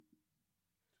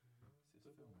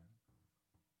filming.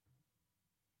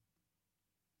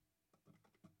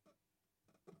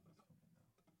 Cool.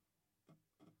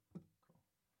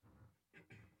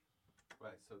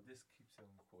 Right, so this keeps it on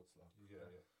record slow. Yeah,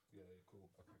 cool.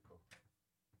 Okay, cool.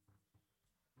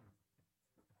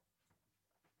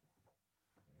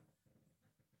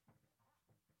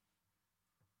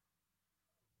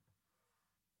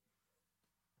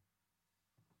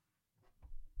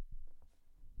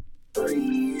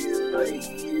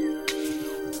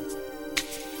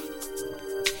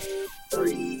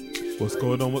 What's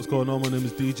going on? My name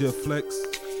is DJ Flex,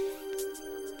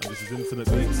 and this is Infinite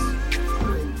Beats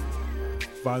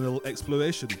Vinyl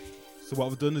Exploration. So what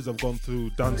I've done is I've gone through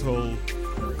dancehall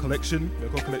collection,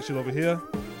 record collection over here.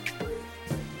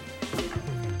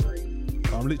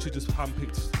 I'm literally just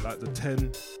handpicked like the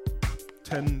 10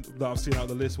 that I've seen out of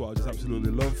the list, what I just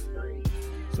absolutely love.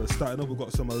 So starting up, we've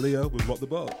got some Aaliyah with Rock the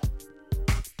Boat.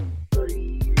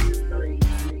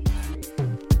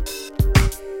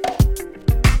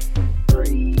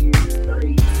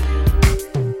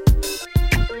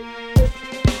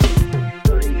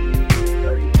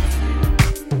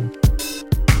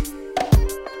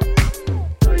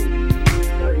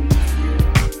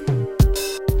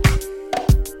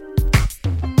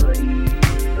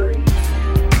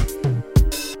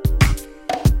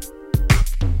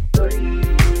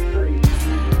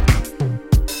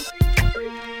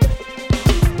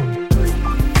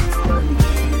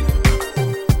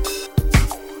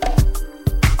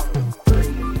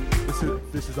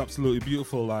 Absolutely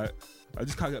beautiful. Like, I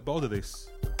just can't get bored of this.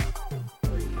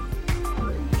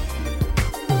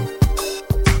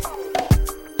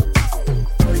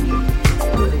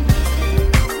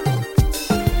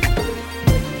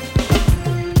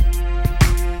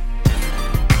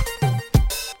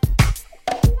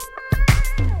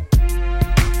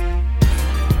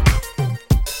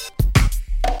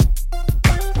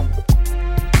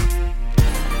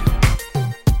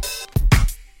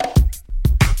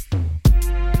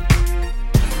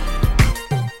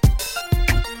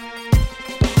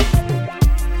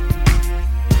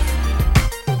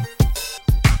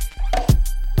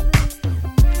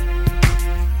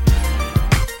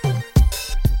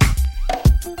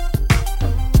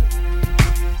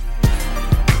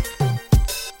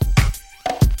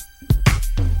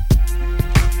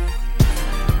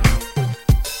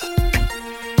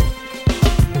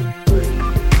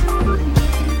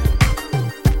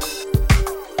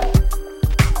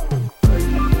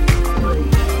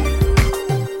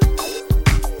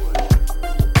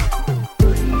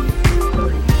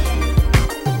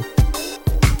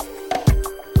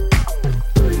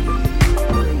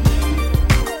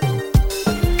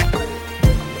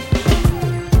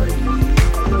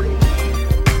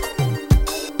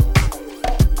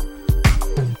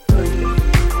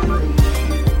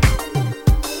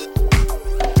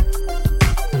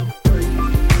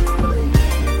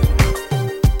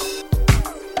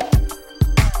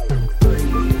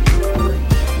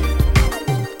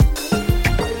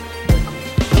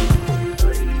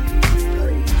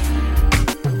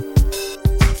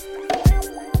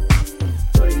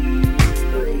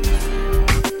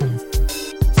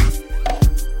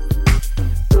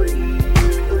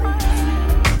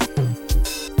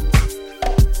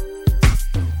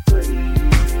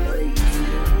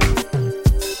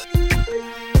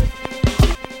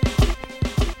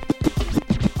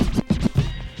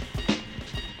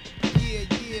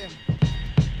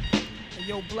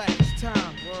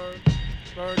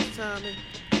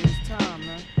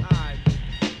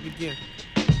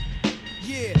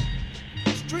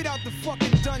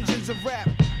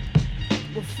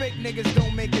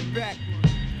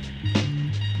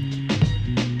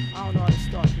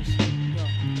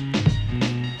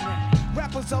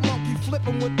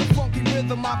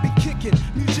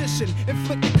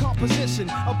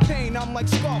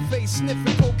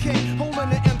 Sniffing cocaine, holding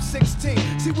an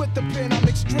M16. See with the pen, I'm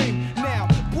extreme. Now,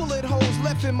 bullet holes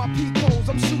left in my peak holes.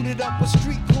 I'm suited up with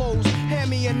street clothes. Hand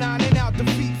me a 9 and out the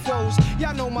feet foes.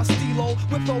 Y'all know my stilo,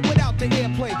 with or without the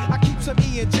airplay. I keep some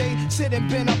E and J, sitting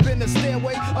bent up in the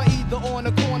stairway, or either on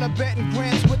the corner betting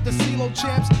grants with the CeeLo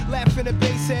champs. Laughing at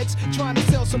bass heads, trying to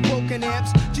sell some broken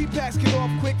amps. G-packs get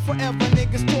off quick forever,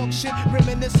 niggas talk shit.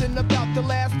 Reminiscing about the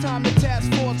last time the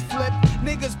task force flipped.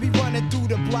 Niggas be running through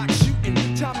the block shooting.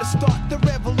 Time to start the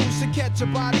revolution, catch a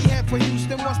body, head for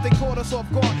Houston. Once they caught us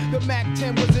off guard, the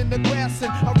MAC-10 was in the grass,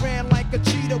 and I ran like a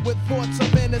cheetah with thoughts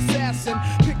of an assassin.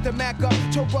 Picked the Mac up,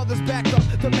 told brothers back up,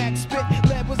 the Mac spit.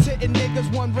 Lead was hitting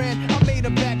niggas, one ran, I made a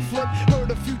backflip.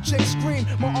 Heard a few chicks scream,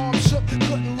 my arm shook,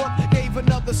 couldn't look, gave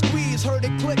another squeeze, heard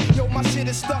it click. Yo, my shit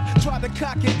is stuck, tried to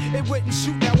cock it, it wouldn't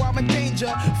shoot, now I'm in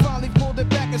danger. Finally pulled it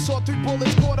back and saw 3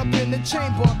 bullets caught up in the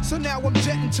chamber. So now I'm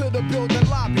jetting to the building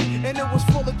lobby, and it was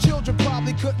full of children,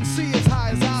 probably couldn't see as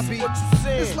high as I be.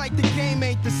 It's like the game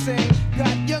ain't the same.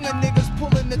 Got younger niggas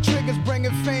pulling the triggers,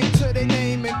 bringing fame to their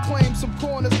name and claim some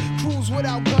corners. Cruise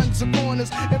without guns or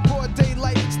corners. In broad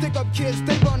daylight, stick up kids,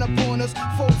 they run up on us.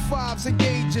 4-5s and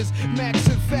gauges, max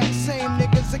and facts. Same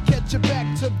niggas that catch you back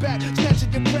to back,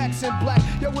 snatching your cracks in black.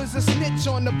 Yo, is a snitch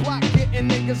on the block, getting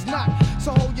niggas knocked.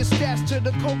 So hold your stash till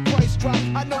the coke price drop.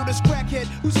 I know this crackhead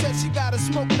who said she gotta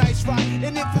smoke nice rock,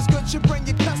 and if it's good, you bring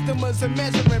your customers and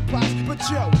measuring plots. But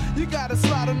yo, you gotta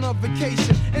slide on a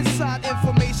vacation. Inside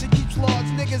information keeps large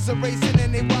niggas erasing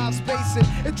and they wild spacing.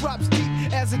 It drops deep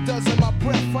as it does in my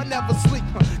breath. I never sleep,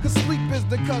 cause sleep is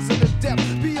the cousin of death.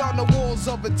 Beyond the walls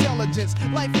of intelligence,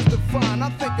 life is defined. I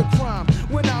think of crime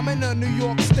when I'm in a New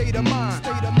York state of mind.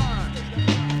 State of mind.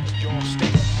 Your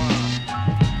state of mind.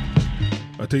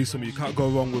 I tell you something, you can't go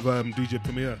wrong with DJ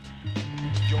Premier.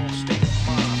 Your state of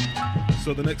mind.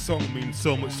 So the next song means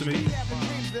so much to me.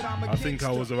 I think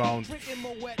I was around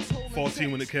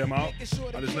 14 when it came out,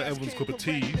 and it's not everyone's cup of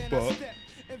tea, but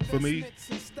for me,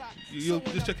 you'll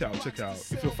just check it out.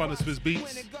 If you're a fan of Swizz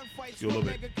Beatz, you'll love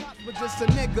it. But just a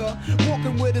nigga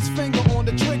walking with his finger on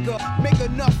the trigger. Make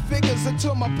enough figures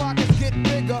until my pockets get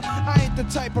bigger. I ain't the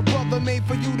type of brother made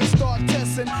for you to start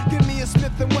testing. Give me a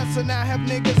Smith & Wesson, I have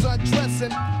niggas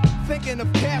undressing. Thinking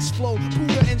of cash flow,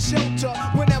 Buddha and shelter.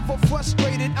 Whenever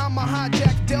frustrated, I'm a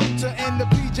hijack Delta and the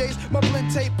PJs. My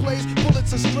blend tape plays,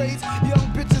 bullets are strays.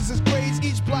 Young bitches is grades.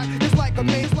 Each block is like a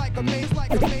maze, like a maze,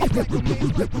 like a maze, like a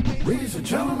maze, like a maze. Ladies and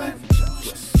gentlemen.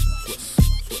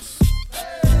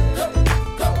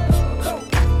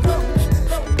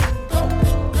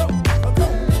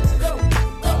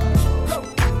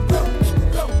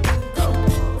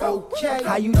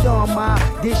 How you doing, ma?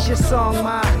 This your song,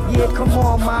 ma. Yeah, come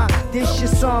on, ma. This your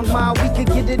song, ma. We could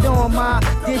get it on, ma.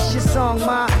 This your song,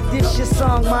 ma. This your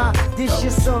song, ma. This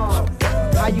your song.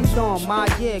 How you doing, ma?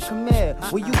 Yeah, come here.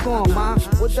 Where you going, ma?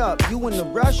 What up? You in the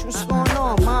rush? What's going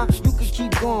on, ma? You can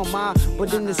keep going, ma.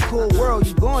 But in this cool world,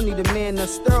 you gon' need a man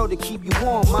that's thorough to keep you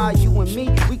warm, ma. You and me,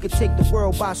 we could take the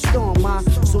world by storm, ma.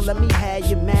 So let me have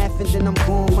your math and then I'm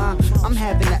gone, ma. I'm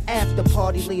having an after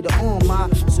party later on, ma.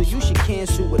 So you should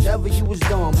cancel whatever you was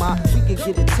doing, ma. We could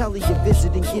get a telly, a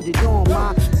visit and get it on,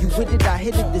 ma. You with it, I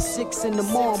hit it to 6 in the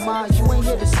morning, ma. You ain't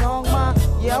hear the song, ma?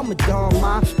 Yeah, I'm a dog,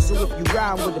 ma. So if you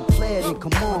ride with a player, then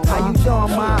come on, ma. How you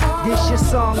doing, ma? This your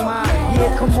song, ma.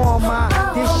 Yeah, come on,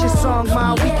 ma. This your song,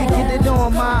 ma. We could get it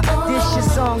on, ma. This your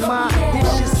song, ma.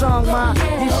 This your song, ma.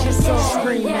 This your song.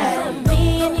 Scream at it.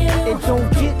 It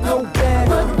don't get no better.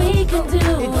 What we can do.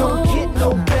 It don't get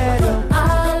no better.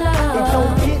 It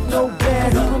don't get no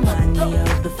better. You remind me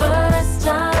of the first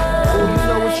time. Oh, you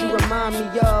know what you remind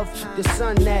me of? The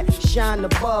sun that shine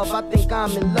above. I think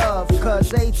I'm in love.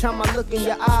 Cause every time I look in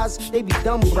your eyes, they be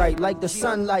dumb bright like the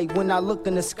sunlight when I look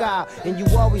in the sky. And you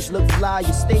always look fly.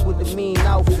 You stay with the mean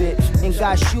outfit. And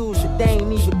got shoes that they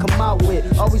ain't even come out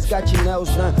with. Always got your nails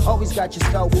done. Always got your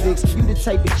scalp fixed. You the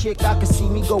type of chick I can see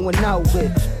me going out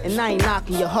with. And I ain't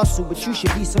knocking your hustle, but you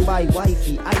should be somebody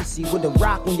wifey, icy, with a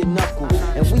rock on your knuckle.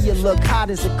 And we you look hot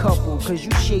as a couple, cause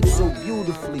you shape so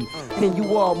beautifully. And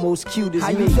you almost cute as me. How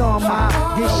you doing, ma?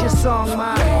 This your song,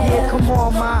 ma. Yeah, come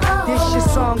on, ma. This your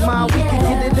song, ma. We can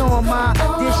get it on, ma.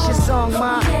 This your song,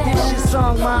 ma. This your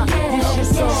song, ma. This your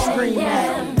song. Scream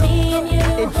at it.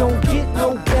 It don't get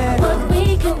no better. What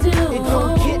we can do. It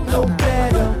don't get no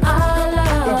better.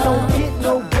 It don't get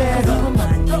no better. You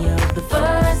remind me of the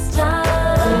first time.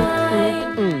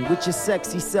 With your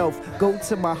sexy self, go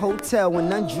to my hotel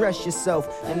and undress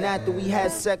yourself. And after we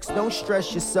had sex, don't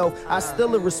stress yourself. I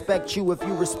still respect you if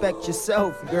you respect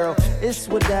yourself, girl. It's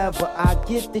whatever, I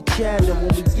get the cheddar. When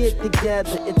we get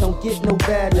together, it don't get no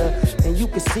better. And you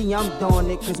can see I'm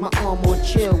doing it, cause my arm on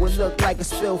chill would look like a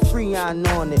spill Freon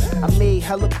on it. I made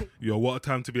hella Yo, what a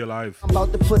time to be alive. I'm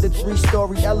about to put a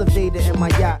 3-story elevator in my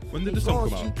yacht. When did the song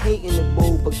come out? Keep hating it,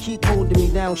 boo, but keep holding me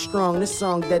down strong. This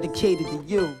song dedicated to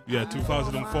you. Yeah,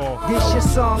 2004. This your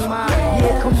song, ma.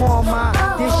 Yeah, come on, ma.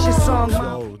 This your song,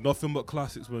 ma. Yo, nothing but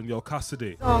classics, man. Yo,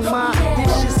 Cassidy, Song, ma.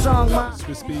 This your song, ma.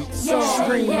 Swizz Beatz,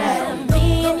 Scream at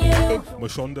Me and you.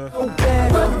 Mashonda. no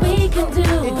better. What we can do.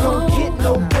 It don't get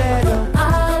no better.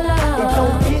 It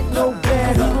don't get no You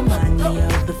better. remind me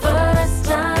of the first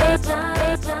time.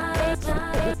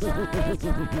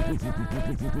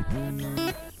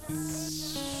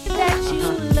 That you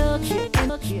look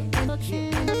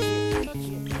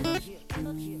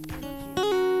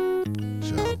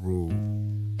Ja Rule.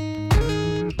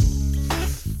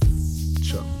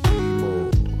 Chuck D.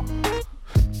 Moore.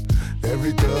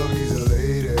 Every thug needs a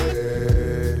lady.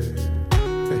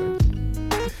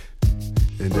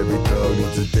 And every thug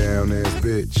needs a down ass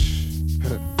bitch.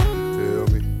 Feel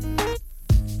me?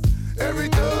 Every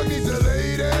thug needs a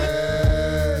lady.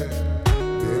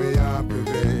 Baby, I'm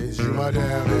convinced you my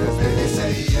down ass bitch. Baby,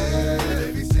 say yeah.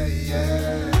 Baby, say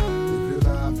yeah. If you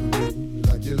lie for me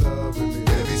like you loving me.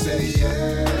 Baby, say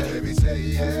yeah. Baby, say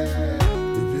yeah.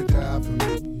 If you die for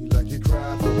me like you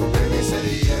cry for me. Baby, say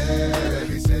yeah.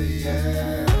 Baby, say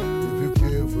yeah. If you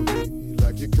kill for me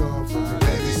like you come for me.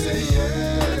 Baby, say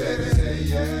yeah. Baby, say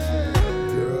yeah.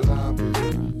 Girl, I'm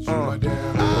convinced you my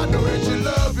down. I know that you're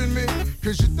loving me,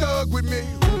 cause you thug with me,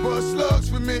 who bust slugs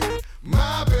for me.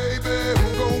 My baby, who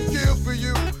gon' kill for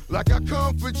you, like I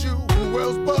comfort you, who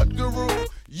else but the rule?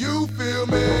 You feel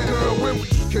me? Girl, when we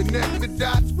connect the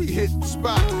dots, we hit the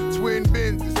spot. Twin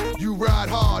benders, you ride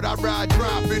hard, I ride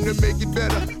dropping to make it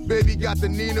better. Baby got the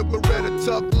Nina Beretta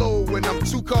tucked low, when I'm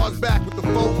 2 cars back with the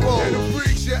 4-4. And the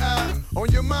freaks you out on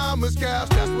your mama's couch,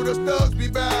 that's what us thugs be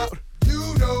bout.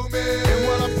 You know me. And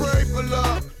while I pray for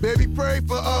love, baby pray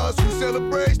for us who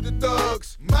celebrates the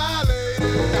thugs. My lady,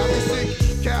 I be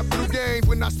singing capital games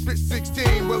when I spit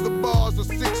 16. Well, the bars are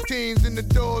 16s and the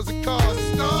doors are cars.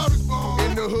 The star is born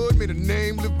in the hood, may the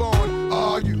name live on.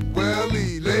 Are you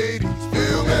welly, ladies?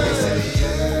 Feel me? Baby say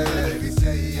yeah, baby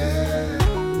say yeah. If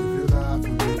you lie for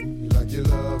me like you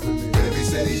loving me. Baby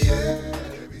say yeah,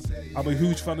 baby say yeah. I'm a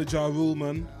huge fan of Ja Rule,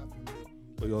 man.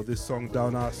 But yo, this song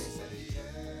Down Ass,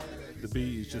 the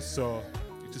beat is just so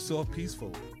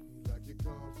peaceful.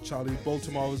 Charlie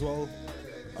Baltimore as well.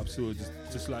 Absolutely,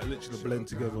 just like literally blend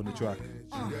together on the track.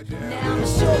 Now I'm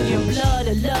show you blood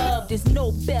of love, there's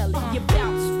no belly. You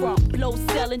bounce from blow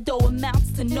selling, though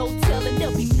amounts to no telling.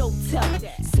 There'll be no telling.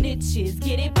 Snitches,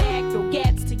 get it back, throw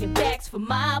gats to your backs for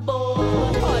my boy.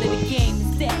 Part of the game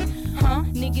is that, huh?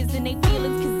 Niggas in they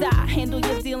feelings, cause I handle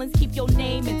your dealings, keep your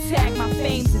name intact, my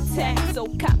fame's intact. So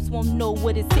cops won't know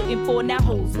what it's hitting for. Now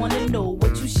hoes wanna know what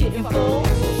you shitting for.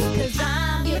 Cause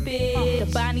I'm your bitch.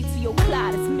 The body to your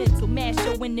clot is mental. Mash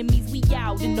your enemies, we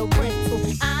out in the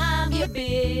rental. I'm your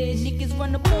bitch. Niggas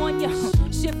run up on ya.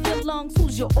 Shift your lungs,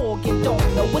 who's your organ?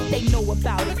 Don't know what they know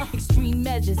about it. Extreme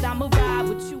measures, I'ma ride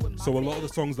with you. So a lot of the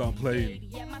songs that I'm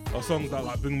playing are songs that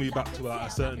like bring me back to like,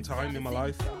 a certain time in my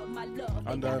life.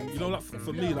 And you know, like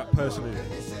for me, like personally,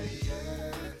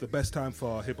 the best time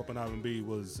for hip hop and R&B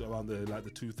was around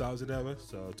the 2000 era.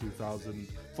 So 2000,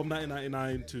 from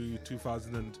 1999 to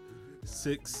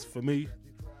 2006 for me.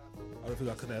 I don't think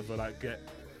I can ever like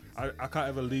I can't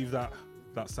ever leave that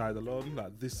side alone.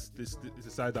 Like this is the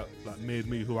side that like made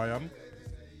me who I am.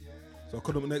 So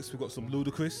coming up next, we've got some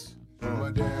Ludacris.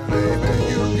 Baby,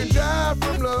 you can die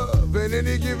from love. At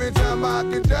any given time I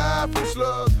can die from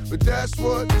slugs. But that's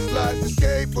what this life is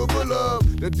capable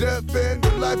of. The death and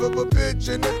the life of a bitch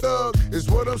and a thug is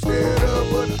what I'm scared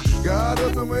of. But I got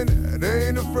up and when I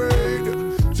ain't afraid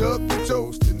to tuck the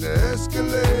toast in the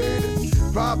Escalade.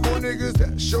 Pop on niggas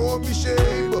that showing me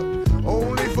shade, but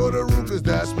only for the root, cause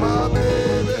that's my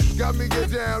baby. Got me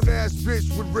get down ass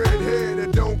bitch with red hair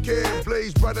that don't care.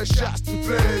 Blaze by the shots and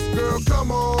flares. Girl,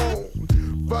 come on,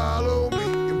 follow me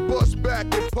and bust back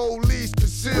at police.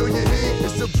 Conceal your heat.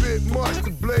 It's a bit much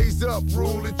to blaze up.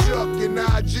 Rule and Chuck and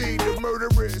IG. The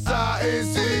murderers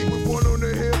INC with one on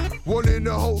the hip, one in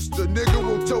the holster. Nigga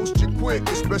will toast you quick,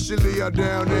 especially our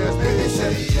down ass. Baby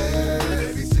say yeah,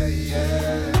 baby say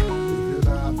yeah. If you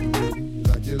lie for me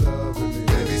like you loving me.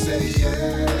 Baby say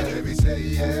yeah, baby say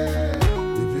yeah.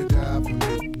 If you die for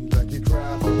me like you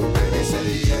cry for me. Baby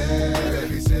say yeah,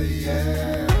 baby say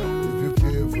yeah. If you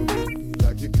kill for me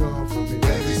like you come for me.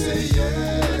 Baby say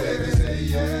yeah, baby say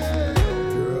yeah.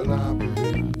 Girl, I'm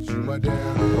you my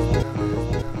down.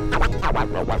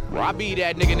 I be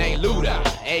that nigga named Luda,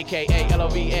 aka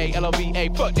L-O-V-A,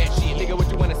 fuck that shit, nigga,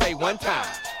 what you wanna say one time?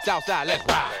 Southside, let's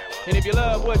ride. And if you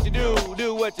love what you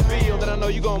do what you feel, then I know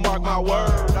you gon' mark my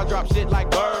word. I drop shit like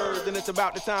birds, and it's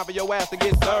about the time for your ass to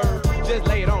get served. Just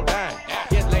lay it on down,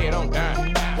 yes, lay it on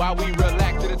down. While we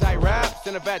relax to the tight raps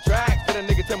and the fat tracks, to the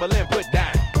nigga Timberland put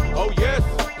down. Oh yes,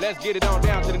 let's get it on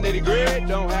down to the nitty gritty.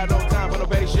 Don't have no time for no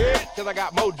petty shit, cause I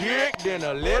got more dick than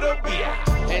a little bit.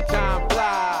 And time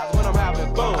flies when I'm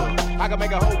having fun. I can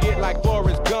make a hoe get like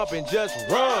Forrest Gump and just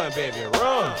run, baby,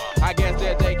 run. I guess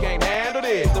that they can't handle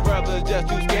this. The brothers just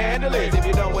too scandalous. If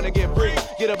you don't wanna get free,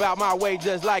 get about my way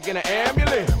just like in an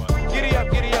ambulance. Giddy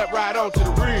up, right on to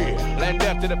the rear. Land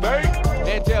death to the bank,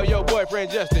 and tell your boyfriend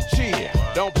just to chill.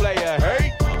 Don't play a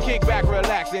hate. Kick back,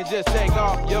 relax, and just take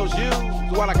off your shoes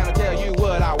while I kinda tell you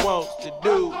what I want to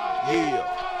do. Yeah.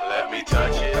 Let me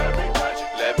touch it.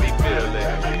 Let me feel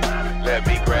it. Let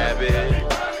me grab it.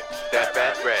 That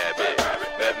fat rabbit.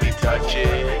 Let me touch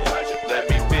it. Let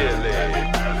me feel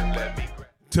it.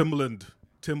 Timbaland,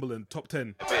 Timbaland, top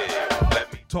 10.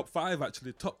 Let me, Top 5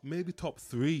 actually, maybe top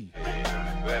 3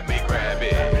 let me grab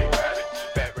it.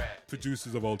 Fat rap.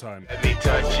 producers of all time. Let me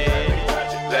touch it.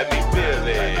 Let me feel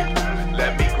it.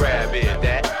 Let me grab it.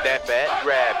 That fat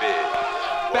rabbit.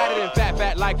 Fatter than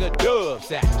fat like a dove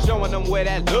sack. Showing them where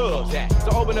that love's at.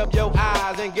 So open up your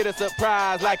eyes and get a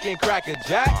surprise like in Cracker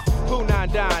Jack. Pooh 9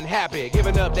 Don happy,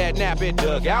 giving up that nappy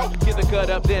dugout. Get the cut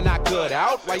up, then I cut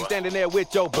out. While you standing there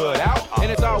with your butt out. And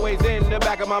it's always in the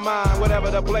back of my mind. Whatever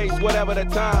the place, whatever the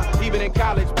time. Even in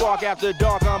College Park after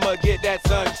dark, I'ma get that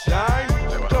sunshine.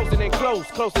 Closer than close,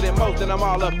 closer than most, and I'm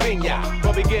all up in ya.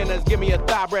 For beginners, give me a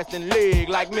thigh, breast, and leg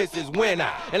like Mrs. Winner.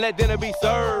 And let dinner be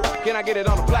served. Can I get it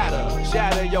on a platter?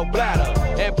 Shatter your bladder.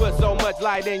 And put so much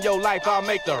light in your life, I'll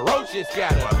make the roaches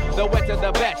scatter. The wetter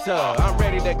the better, I'm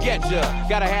ready to get ya.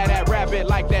 Gotta have that rabbit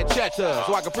like that cheddar,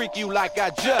 so I can freak you like I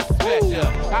just met ya.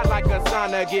 I like a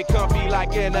sauna, get comfy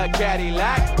like in a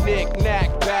Cadillac. Knick-knack,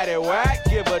 paddywhack,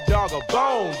 give a dog a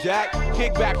bone, Jack.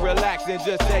 Kick back, relax, and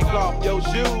just take off your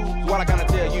shoes while I gotta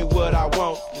tell you what I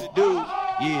want to do,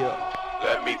 yeah.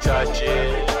 Let me touch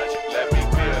it. Let me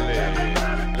feel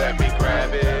it. Let me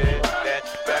grab it. That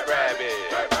fat rabbit.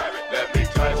 Let me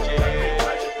touch it.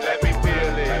 Let me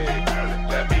feel it.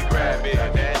 Let me grab it.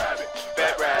 That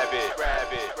fat rabbit.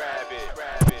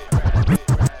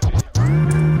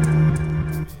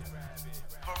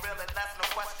 For real, and that's no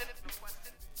question.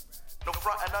 No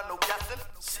front and no guessing.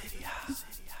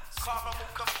 Caramel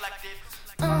complected.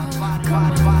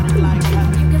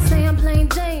 You can say I'm plain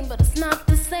Jane, but it's not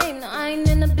the same. No, I ain't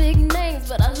in the big names,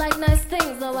 but I like nice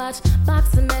things. I watch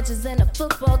boxing matches and the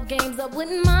football games. I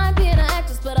wouldn't mind being an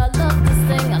actress, but I love to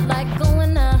sing. I like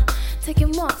going out,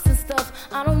 taking walks and stuff.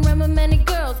 I don't remember many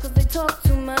girls, cause they talk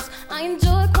too much. I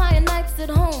enjoy quiet nights at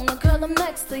home. The girl I'm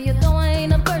next to you, though I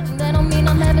ain't a virgin, that don't mean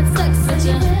I'm having sex with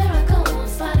you. Anywhere I go, I'm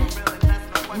spotted.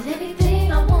 And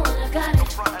anything I want, I got it.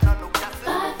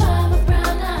 5'5" with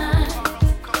brown eyes.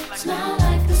 Smile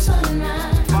like the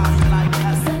sunrise.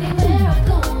 Anywhere I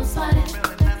go, I'm spotted.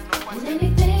 And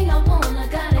anything I want, I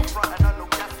got it.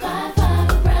 5'5"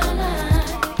 with brown eyes.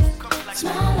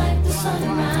 Smile like the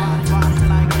sunrise.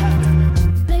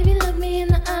 Baby, look me in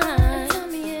the eye. Tell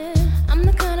me, yeah, I'm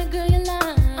the kind of girl you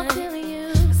like. I'm feeling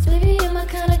you. 'Cause baby, you're my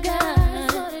kind of guy.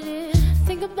 That's what it is.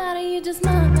 Think about it, you just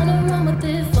might wanna run with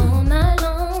this all night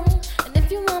long. And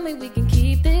if you want me, we can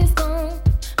keep this going.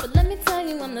 But let me tell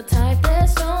you, I'm the type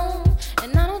that's strong.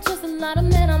 And I don't trust a lot of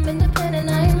men, I'm independent.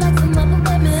 I ain't like some other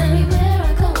women. Anywhere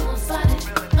I go, I'm spotted.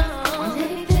 And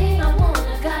anything I want, I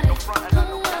got it.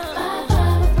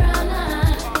 5'5" with brown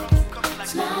eyes.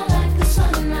 Smile like the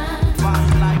sunrise.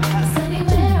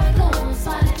 Anywhere I go, I'm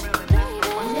spotted.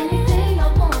 And anything I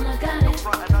want, I got it.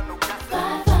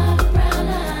 5'5" with brown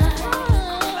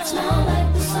eyes. Smile like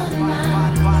the sunrise.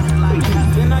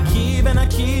 And I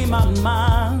keep my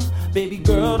mind. Baby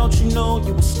girl, don't you know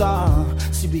you a star?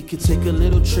 See, we could take a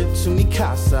little trip to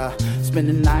Mikasa. Spend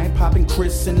the night popping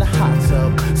Chris in the hot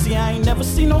tub. See, I ain't never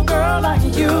seen no girl like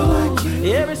you.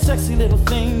 Every sexy little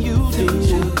thing you do.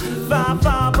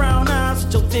 5'5" brown eyes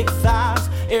with your thick thighs.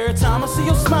 Every time I see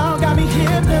your smile, got me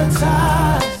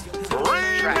hypnotized.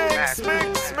 Remix,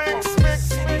 mix,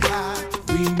 mix.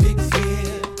 Remix,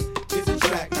 yeah. It's a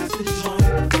track, that's the joint.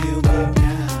 Feel me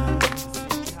now.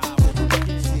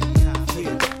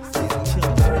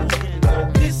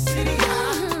 This city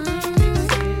high.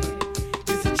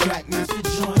 It's a track, that's the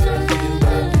joint. Feel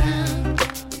me now.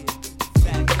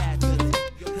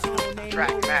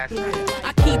 Track master.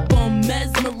 I keep on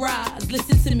mesmerized,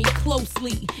 listen to me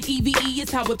closely. EVE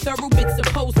is how a thorough bit's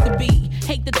supposed to be.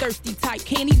 Hate the thirsty type,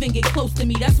 can't even get close to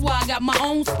me. That's why I got my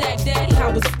own stack, daddy, how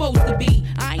it's supposed to be.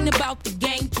 I ain't about the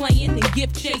game playing and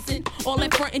gift chasing. All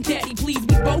that front and daddy, please,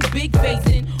 we both big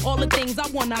facing. All the things I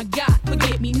want, I got.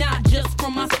 Forget me not, just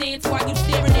from my stance while you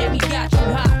staring at me, got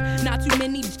you hot. Not too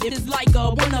many is like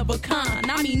a one of a kind.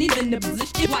 I mean, even the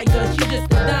position like us, she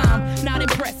just a dime. Not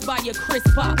impressed by your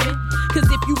crisp popping. Cause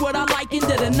if you what I like, end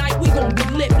of the night, we gon' be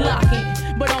lip locking.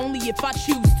 But only if I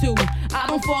choose to. I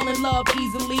don't fall in love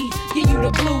easily. Give you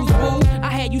the blues, boo. I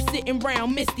had you sitting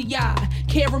round misty eyed.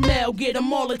 Caramel, get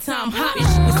them all the time.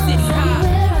 Hottish with city high.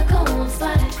 Anywhere I go, I'm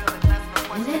spotted.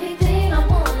 And anything I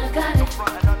want, I got it.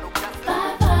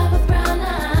 5'5" with brown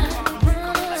eyes.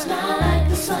 Smile like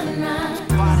the sunrise.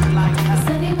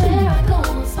 Anywhere I go,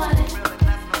 I'm spotted.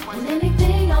 And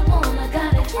anything I want, I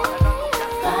got it.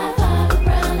 5'5" with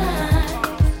brown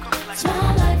eyes.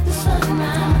 Smile like the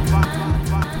sunrise.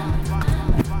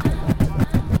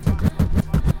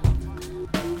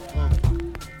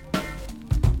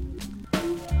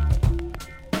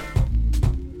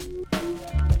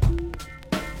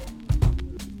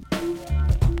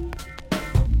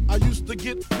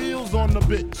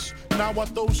 bitch. Now I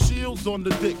throw shields on the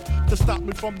dick to stop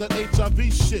me from that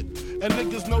HIV shit. And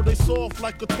niggas know they soft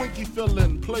like a Twinkie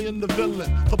fillin', playing the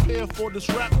villain. Prepare for this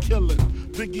rap killing.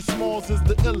 Biggie Smalls is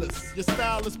the illest. Your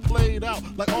style is played out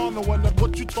like Arnold, and that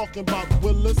what you talking about,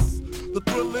 Willis? The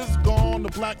thrill is gone. The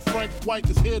black Frank White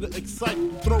is here to excite.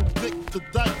 Throw dick to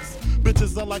dice.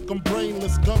 Bitches are like I'm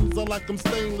brainless. Guns are like I'm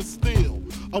stainless steel.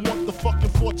 I want the fucking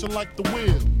fortune like the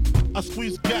wheel. I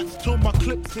squeeze gats till my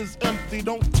clips is empty.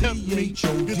 Don't tempt me.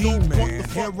 You don't want the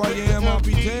fuck. Here I am, I'll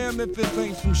be damned if this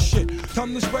ain't some shit.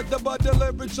 Time to spread the butter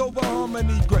lyrics over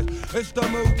harmony grit. It's the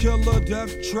Mood Killer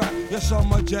Death Trap. Yes,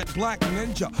 I'm a jet black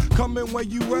ninja. Coming where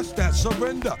you rest at,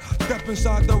 surrender. Step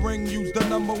inside the ring, use the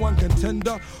 #1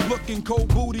 contender. Looking cold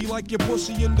booty like your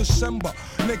pussy in December.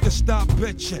 Nigga, stop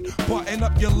bitching. Button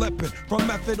up your lippin'. From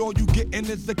method, all you gettin'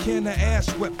 is a can of ass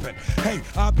whipping. Hey,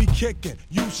 I'll be kicking.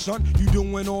 You, son, you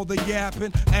doing all the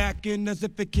yapping, acting as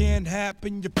if it can't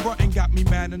happen. Your frontin' got me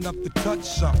mad enough to touch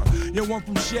something. You one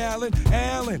from Shallon,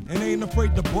 Allen, and ain't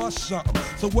afraid to bust something.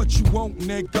 So what you want,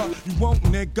 nigga? You want,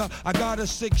 nigga? I got a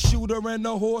 6-shooter and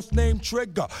a horse named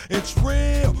Trigger. It's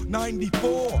real,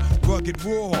 94, rugged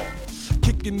raw.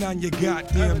 Kicking down your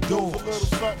goddamn doors.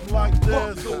 Something like this.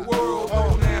 Fuck the world,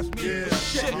 don't ask me for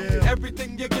shit.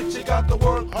 Everything you get, you got to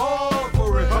work hard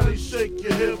for it. Honey, shake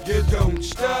your hips. You don't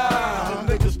stop.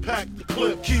 The niggas pack the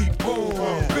clip. Keep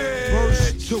on.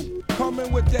 Verse 2.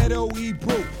 Coming with that OE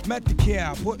brew. Met the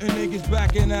cow, putting niggas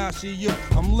back in ICU.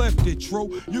 I'm lifted,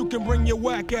 true. You can bring your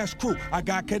whack ass crew. I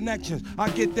got connections. I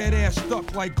get that ass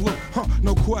stuck like glue.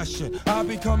 No question. I'll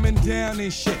be coming down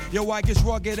and shit. Yo, I get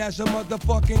rugged as a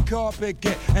motherfucking carpet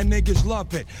get. And niggas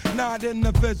love it. Not in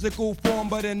the physical form,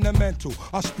 but in the mental.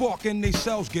 I spark and they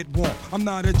cells get warm. I'm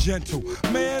not a gentle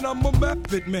man, I'm a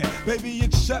method man. Baby,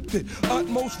 accept it.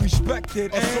 Utmost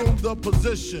respected. Assume the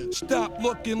position. Stop,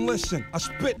 look, and listen. I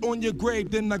spit on your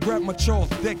grave, then I grab my Charles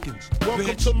Dickens. Welcome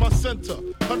bitch. to my center.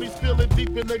 Honey's feeling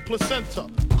deep in their placenta.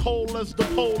 Cold as the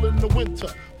pole in the winter.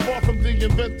 Far from the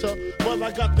inventor, but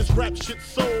I got this rap shit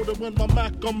sold. And when my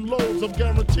Mac loads, I'm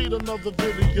guaranteed another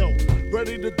video.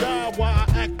 Ready to die while I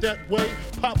act that way.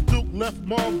 Pop Duke left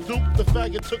Mom Duke, the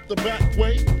faggot took the back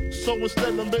way. So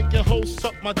instead of making hoes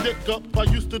suck my dick up, I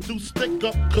used to do stick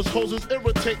up, cause hoes is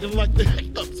irritating like the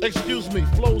hiccups. Excuse me,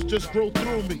 flows just grow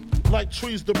through me. Like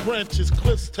trees to branches,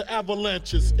 cliffs to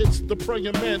avalanches. It's the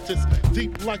praying mantis,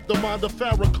 deep like the mind of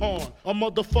Farrakhan. A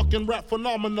motherfucking rap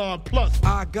phenomenon. Plus,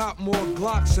 I got more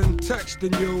Glocks and text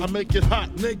than you. I make it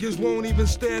hot. Niggas won't even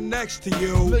stand next to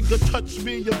you. Nigga touch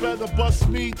me, you better bust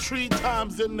me 3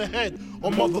 times in the head,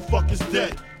 or motherfucker's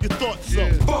dead. You thought so?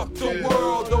 Yeah. Fuck the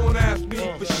world, don't ask me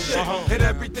for shit. And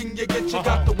everything you get, you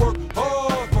got to work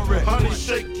hard for it. Honey,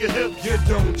 shake your hips. You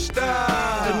don't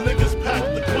stop. And niggas pack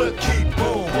the clip. Keep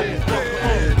on.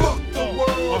 Fuck the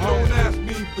world, don't ask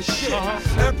me for shit.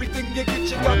 Everything you get,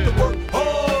 you got to work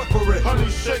hard for it. Honey,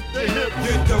 shake the hips.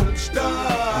 You don't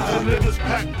stop. And niggas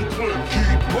pack the clip.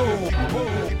 Keep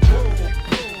on.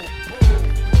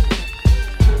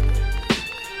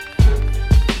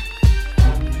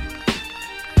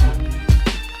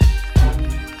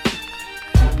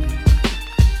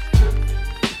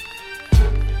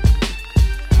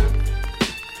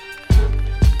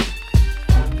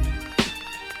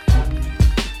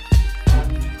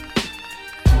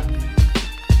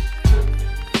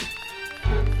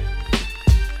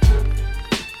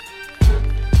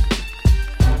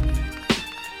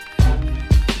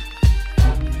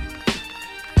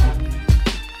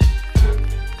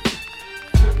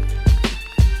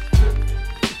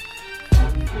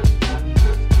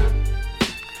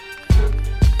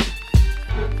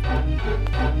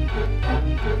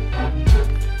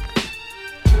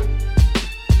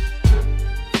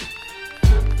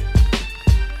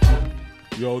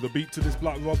 Yo, the beat to this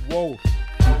Black Rob, whoa.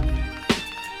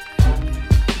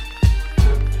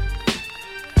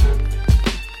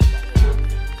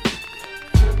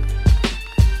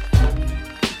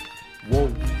 Whoa.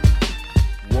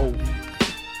 Whoa.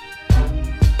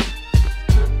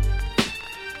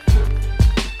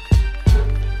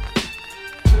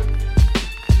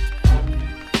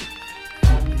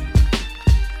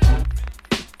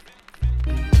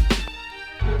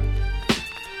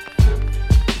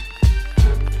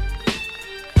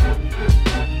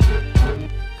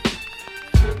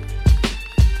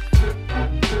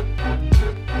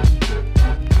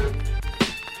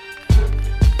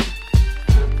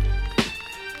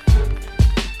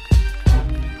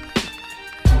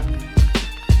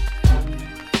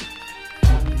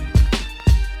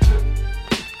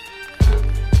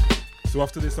 So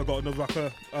after this, I got another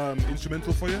rapper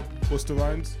instrumental for you, Busta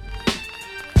Rhymes.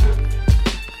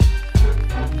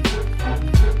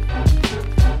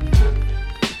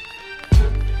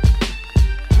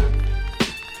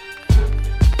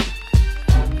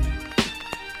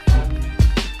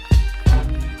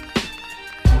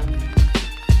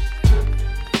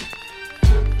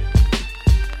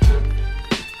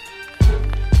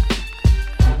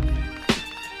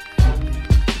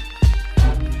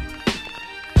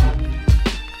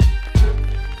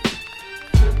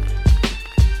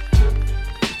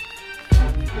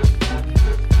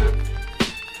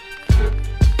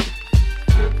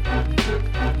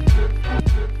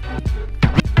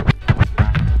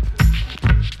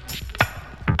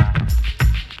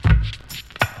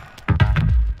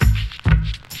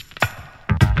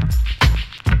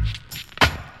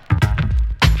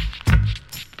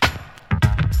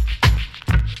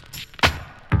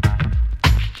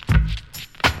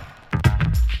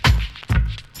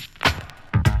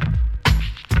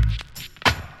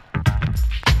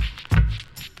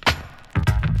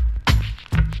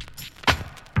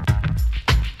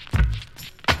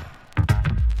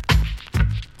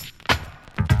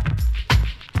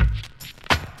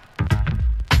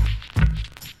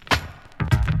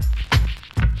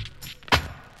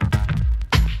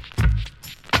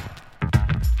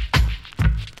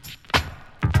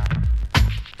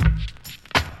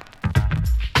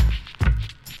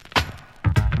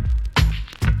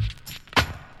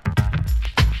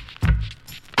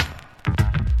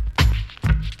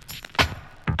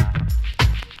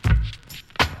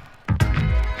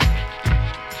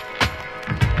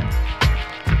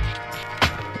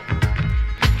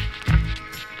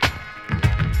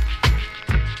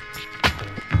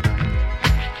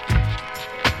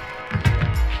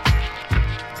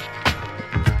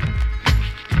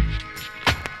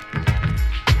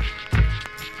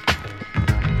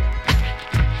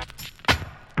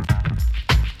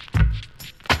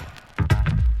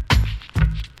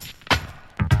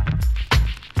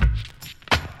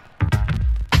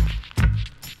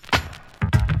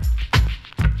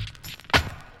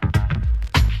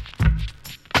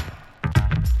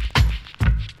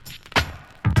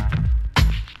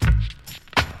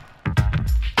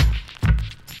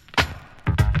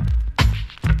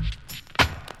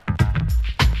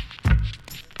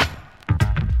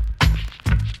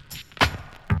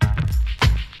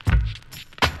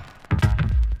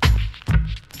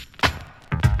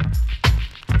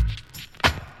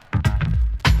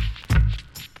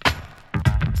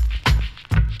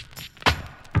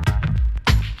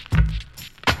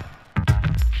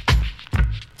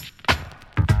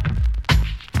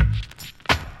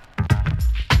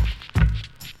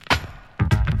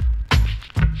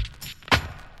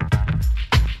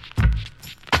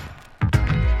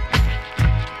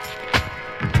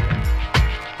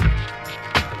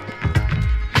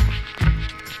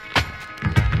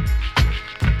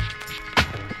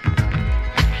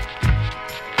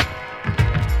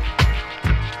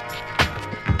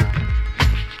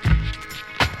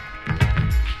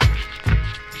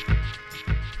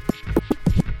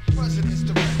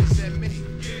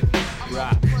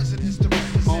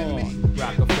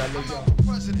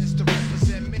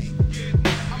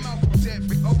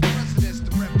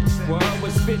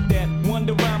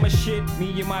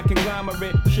 Me and my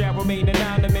conglomerate shall remain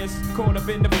anonymous. Caught up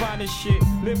in the finest shit.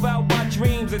 Live out my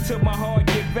dreams until my heart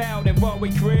get vowed and what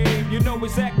we crave. You know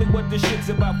exactly what this shit's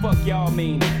about. Fuck y'all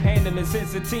mean. Handling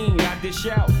since a teen, I dish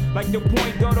out like the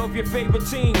point guard of your favorite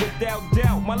team. Without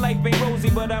doubt, my life ain't rosy,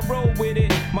 but I roll with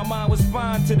it. My mind was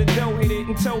fine till the dough hit it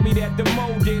and told me that the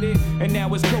mo did it. And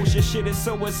now it's kosher shit is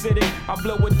so acidic. I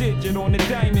blow a digit on the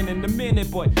diamond in a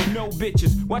minute, but no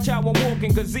bitches. Watch how I'm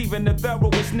walking, cause even the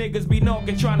thoroughest niggas be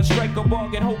knocking, trying to strike a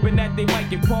bargain, hoping that they might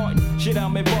get pardoned. Shit,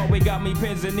 I'm involved, it got me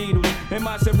pins and needles. And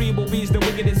my cerebral beast, the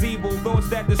wicked is evil. Thoughts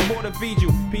that the sport to feed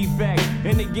you. P-facts,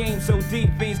 in the game so deep,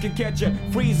 fiends can catch ya.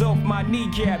 Freeze off my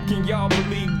kneecap, can y'all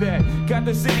believe that? Got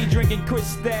the city drinking Chris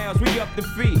Styles, we up the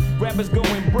feet. Rappers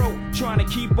going broke, trying to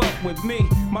keep up with me.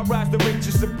 My rise the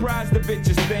richest, surprise the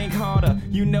bitches, think harder.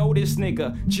 You know this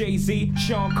nigga, Jay-Z,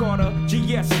 Sean Carter,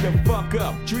 GS the fuck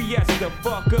up, Dries the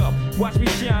fuck up. Watch me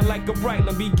shine like a bright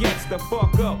lamp, begets the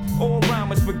fuck up. All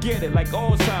rhymers forget it, like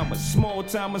Alzheimer's. Small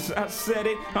timers, I said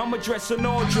it, I'm addressing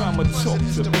all drama. Talk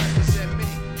to me.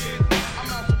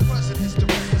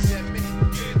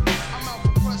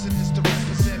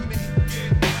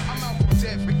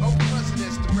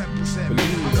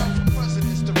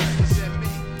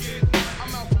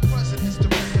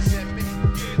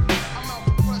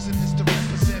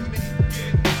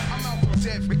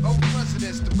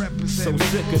 So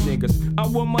sick of niggas. I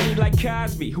want money like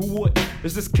Cosby, who would?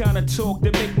 There's this kind of talk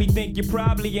that make me think you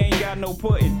probably ain't got no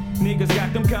pudding. Niggas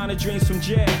got them kind of dreams from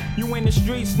jail. You in the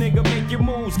streets, nigga, make your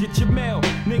moves, get your mail.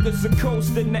 Niggas are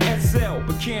coasting the SL,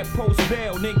 but can't post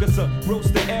bail. Niggas are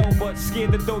roast the L, but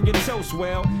scared to throw your toast.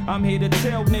 Well, I'm here to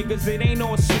tell niggas it ain't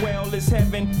all swell. It's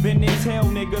heaven, then it's hell,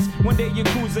 niggas. One day you're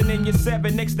cruising in your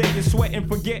 7, next day you're sweating,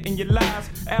 forgetting your lies.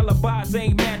 Alibis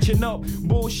ain't matching up,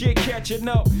 bullshit catching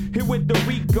up. Here with the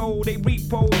Rico, they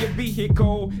repo your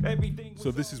vehicle. Everything.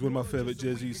 So this is one of my favourite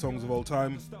Jay-Z songs of all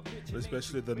time,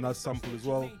 especially the Nas sample as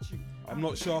well. I'm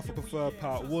not sure if I prefer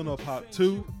part 1 or part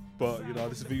 2, but you know,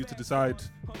 this is for you to decide.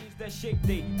 That shake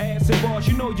they ass and balls,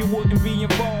 you know you wouldn't be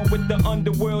involved with the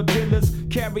underworld dealers,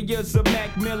 carriers of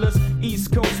Mac Millers,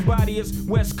 East Coast bodyers,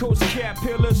 West Coast cat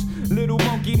pillars, little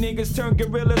monkey niggas turn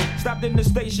gorillas, stopped in the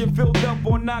station filled up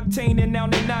on octane, and now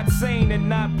they're not sane and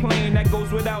not playing, that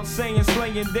goes without saying,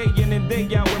 slaying day in and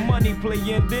day out, when money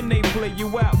playing, then they play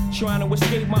you out, trying to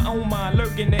escape my own mind,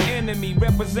 lurking the enemy,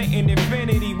 representing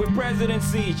infinity with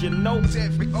presidencies, you know.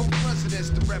 Every old president's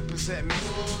to represent me.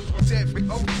 Every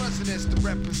old president's to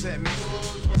represent me.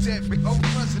 Every old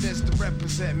president's to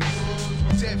represent me.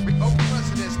 Every old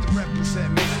president's to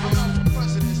represent me. I'm out for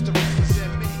presidents to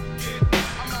represent me.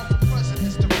 I'm out for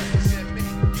presidents to represent me.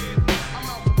 I'm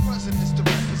out for presidents to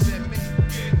represent me.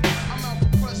 I'm out for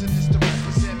presidents to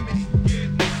represent me.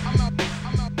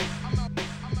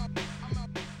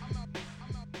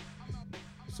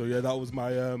 So yeah, that was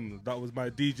my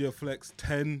DJ Flex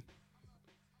 10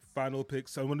 final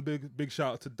picks. I want a big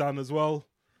shout out to Dan as well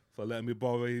for letting me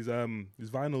borrow his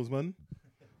vinyls, man.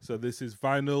 So this is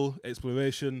Vinyl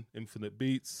Exploration, Infinite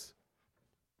Beats,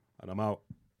 and I'm out.